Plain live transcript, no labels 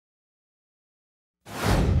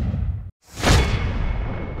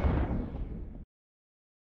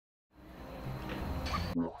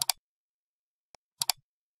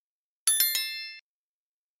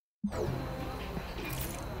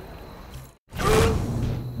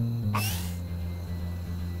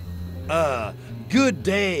Good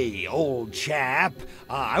day, old chap.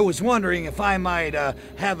 I was wondering if I might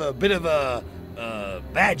have a bit of a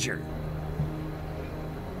badger.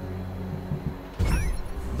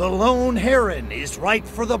 The lone heron is ripe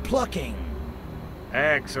for the plucking.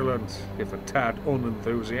 Excellent, if a tad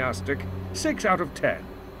unenthusiastic. 6 out of 10.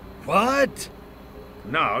 What?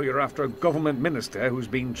 Now you're after a government minister who's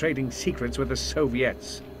been trading secrets with the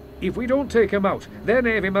Soviets. If we don't take him out, their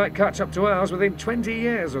navy might catch up to ours within 20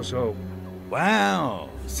 years or so. Wow,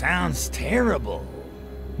 sounds terrible.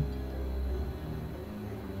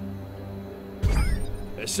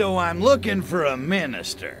 So I'm looking for a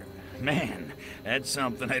minister. Man, that's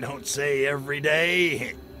something I don't say every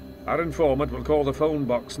day. Our informant will call the phone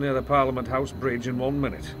box near the Parliament House bridge in 1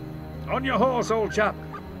 minute. On your horse, old chap!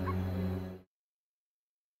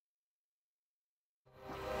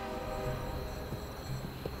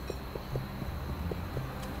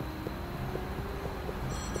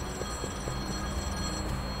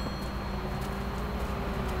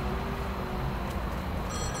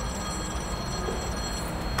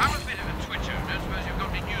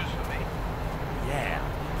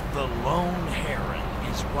 The lone heron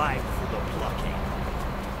is ripe for the plucking.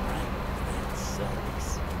 Right, that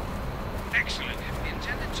sucks. Excellent. The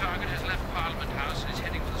intended target has left Parliament House and is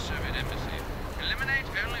heading for the Soviet Embassy. Eliminate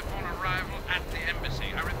only upon arrival at the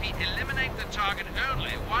embassy. I repeat, eliminate the target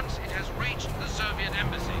only once it has reached the Soviet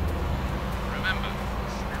Embassy. Remember,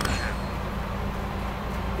 this never happened.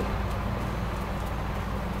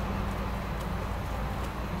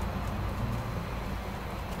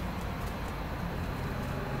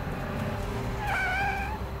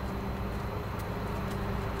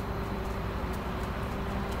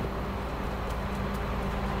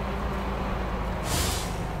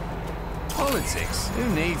 Politics? Who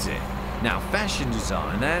needs it? Now, fashion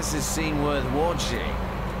design, that's a scene worth watching.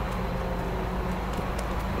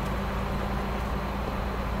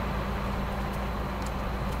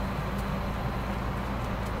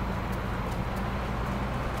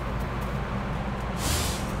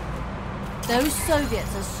 Those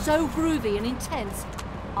Soviets are so groovy and intense.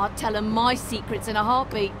 I'd tell them my secrets in a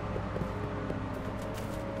heartbeat.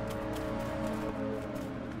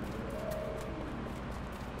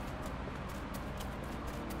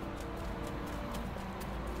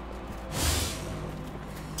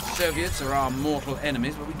 Soviets are our mortal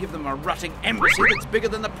enemies, but we give them a rutting embassy that's bigger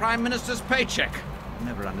than the Prime Minister's paycheck.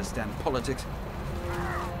 Never understand politics.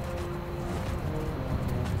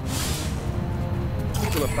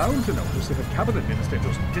 People are bound to notice if a cabinet minister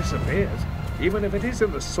just disappears, even if it is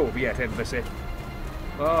in the Soviet embassy.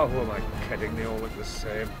 Oh, who am I kidding? They all look the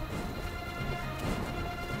same.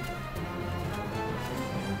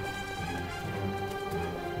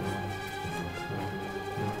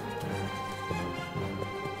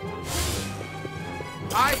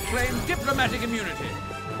 I claim diplomatic immunity.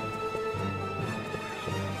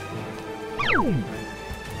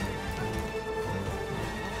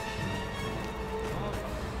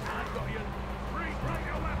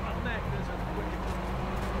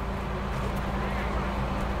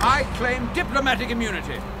 I claim diplomatic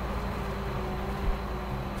immunity.